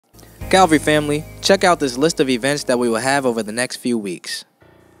Calvary family, check out this list of events that we will have over the next few weeks.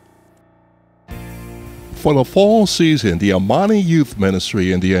 For the fall season, the Amani Youth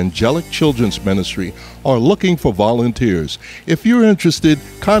Ministry and the Angelic Children's Ministry are looking for volunteers. If you're interested,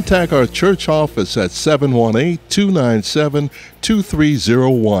 contact our church office at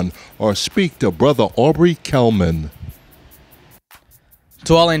 718-297-2301 or speak to Brother Aubrey Kelman.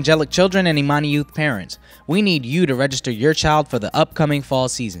 To all angelic children and Imani Youth parents, we need you to register your child for the upcoming fall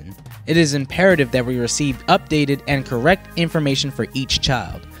season. It is imperative that we receive updated and correct information for each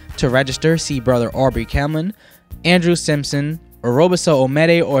child. To register, see Brother Aubrey Kelman, Andrew Simpson, Orobiso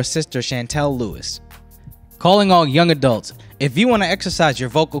Omede, or Sister Chantel Lewis. Calling all young adults. If you want to exercise your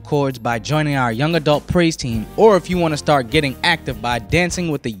vocal cords by joining our young adult praise team, or if you want to start getting active by dancing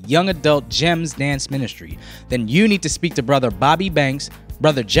with the Young Adult Gems Dance Ministry, then you need to speak to Brother Bobby Banks,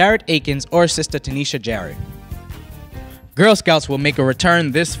 Brother Jarrett Akins, or Sister Tanisha Jarrett. Girl Scouts will make a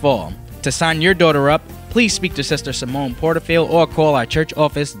return this fall. To sign your daughter up, please speak to Sister Simone Porterfield or call our church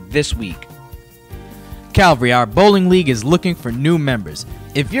office this week. Calvary, our bowling league is looking for new members.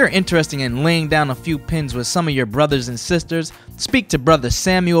 If you're interested in laying down a few pins with some of your brothers and sisters, speak to Brother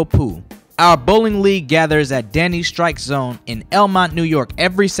Samuel Pooh. Our bowling league gathers at Danny's Strike Zone in Elmont, New York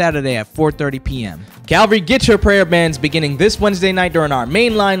every Saturday at 4:30 p.m. Calvary, get your prayer bands beginning this Wednesday night during our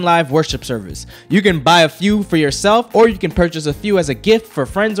mainline live worship service. You can buy a few for yourself, or you can purchase a few as a gift for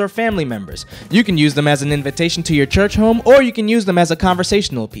friends or family members. You can use them as an invitation to your church home, or you can use them as a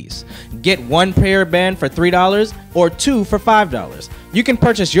conversational piece. Get one prayer band for $3 or two for $5. You can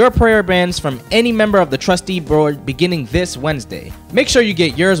purchase your prayer bands from any member of the trustee board beginning this Wednesday. Make sure you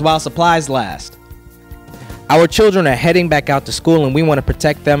get yours while supplies last. Our children are heading back out to school, and we want to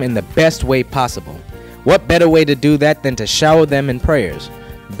protect them in the best way possible. What better way to do that than to shower them in prayers?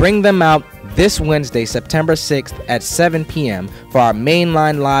 Bring them out this Wednesday, September 6th at 7 p.m. for our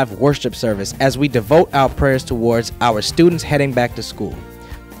mainline live worship service as we devote our prayers towards our students heading back to school.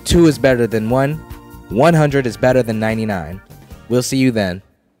 2 is better than 1. 100 is better than 99. We'll see you then.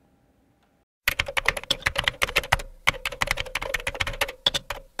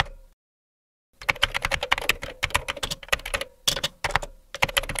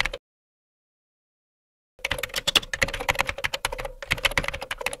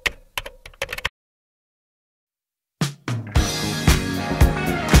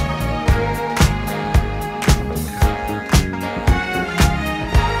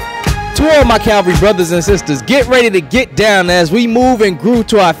 To all my Calvary brothers and sisters, get ready to get down as we move and groove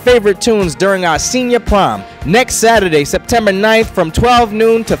to our favorite tunes during our Senior Prom next Saturday, September 9th from 12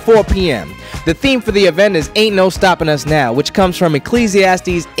 noon to 4 p.m. The theme for the event is Ain't No Stopping Us Now, which comes from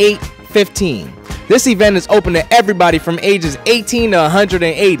Ecclesiastes 8:15. This event is open to everybody from ages 18 to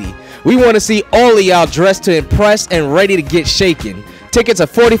 180. We want to see all of y'all dressed to impress and ready to get shaken. Tickets are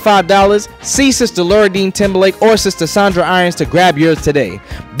 $45. See Sister Laura Dean Timberlake or Sister Sandra Irons to grab yours today.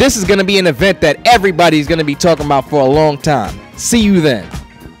 This is going to be an event that everybody's going to be talking about for a long time. See you then.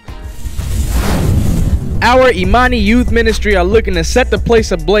 Our Imani Youth Ministry are looking to set the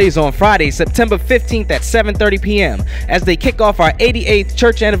place ablaze on Friday, September 15th at 7:30 p.m. as they kick off our 88th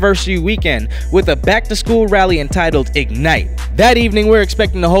church anniversary weekend with a back-to-school rally entitled Ignite. That evening, we're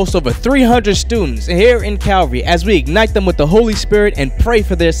expecting to host over 300 students here in Calvary as we ignite them with the Holy Spirit and pray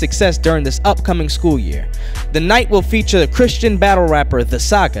for their success during this upcoming school year. The night will feature the Christian battle rapper, The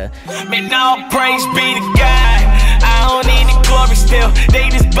Saga. Man, all praise be to God. I don't need the glory still. They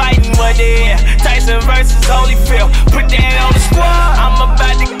just biting what they hear. Tyson versus Holyfield. Put that on the squad. I'm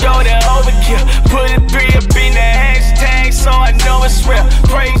about to go to overkill. Put a 3 up in the hashtag so I know it's real.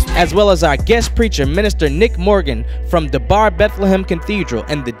 Praise. As well as our guest preacher, Minister Nick Morgan from DeBar Bethlehem Cathedral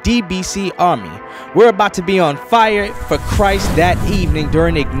and the DBC Army. We're about to be on fire for Christ that evening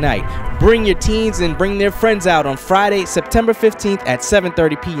during Ignite. Bring your teens and bring their friends out on Friday, September 15th at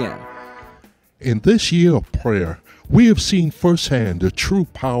 7:30 p.m. In this year of prayer, we have seen firsthand the true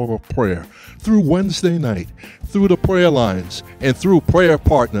power of prayer through Wednesday night, through the prayer lines, and through prayer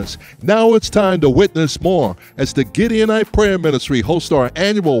partners. Now it's time to witness more as the Gideonite Prayer Ministry hosts our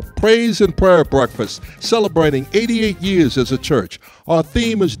annual Praise and Prayer Breakfast, celebrating 88 years as a church. Our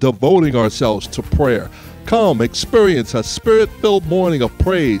theme is devoting ourselves to prayer. Come experience a spirit-filled morning of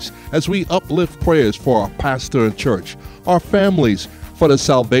praise as we uplift prayers for our pastor and church, our families, for the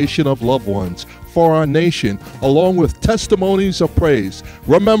salvation of loved ones, for our nation, along with testimonies of praise.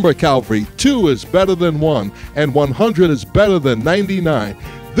 Remember, Calvary, 2 is better than 1, and 100 is better than 99.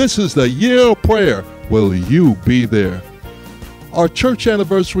 This is the year of prayer. Will you be there? Our church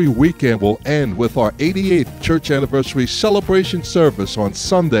anniversary weekend will end with our 88th church anniversary celebration service on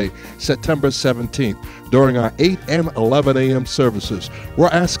Sunday, September 17th, during our 8 and 11 a.m. services. We're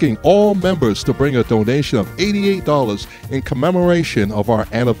asking all members to bring a donation of $88 in commemoration of our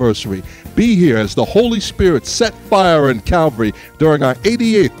anniversary. Be here as the Holy Spirit set fire in Calvary during our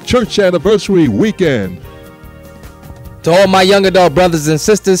 88th church anniversary weekend. To all my young adult brothers and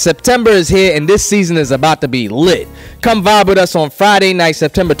sisters, September is here and this season is about to be lit. Come vibe with us on Friday night,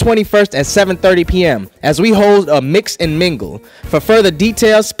 September 21st at 7:30 p.m. as we hold a mix and mingle. For further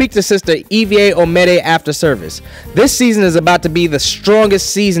details, speak to Sister Eva Omede after service. This season is about to be the strongest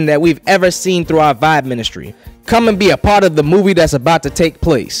season that we've ever seen through our Vibe ministry. Come and be a part of the movie that's about to take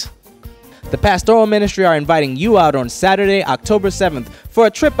place. The Pastoral Ministry are inviting you out on Saturday, October 7th for a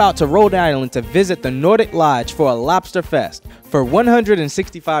trip out to Rhode Island to visit the Nordic Lodge for a Lobster Fest. For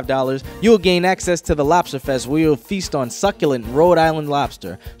 $165, you'll gain access to the Lobster Fest where you'll feast on succulent Rhode Island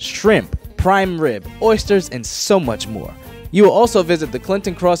lobster, shrimp, prime rib, oysters, and so much more. You will also visit the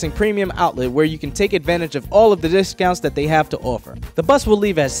Clinton Crossing Premium Outlet where you can take advantage of all of the discounts that they have to offer. The bus will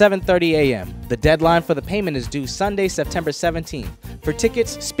leave at 7:30 a.m. The deadline for the payment is due Sunday, September 17th. For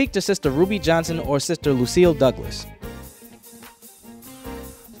tickets, speak to Sister Ruby Johnson or Sister Lucille Douglas.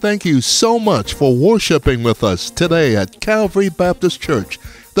 Thank you so much for worshiping with us today at Calvary Baptist Church,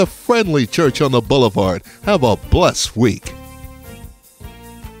 the friendly church on the boulevard. Have a blessed week.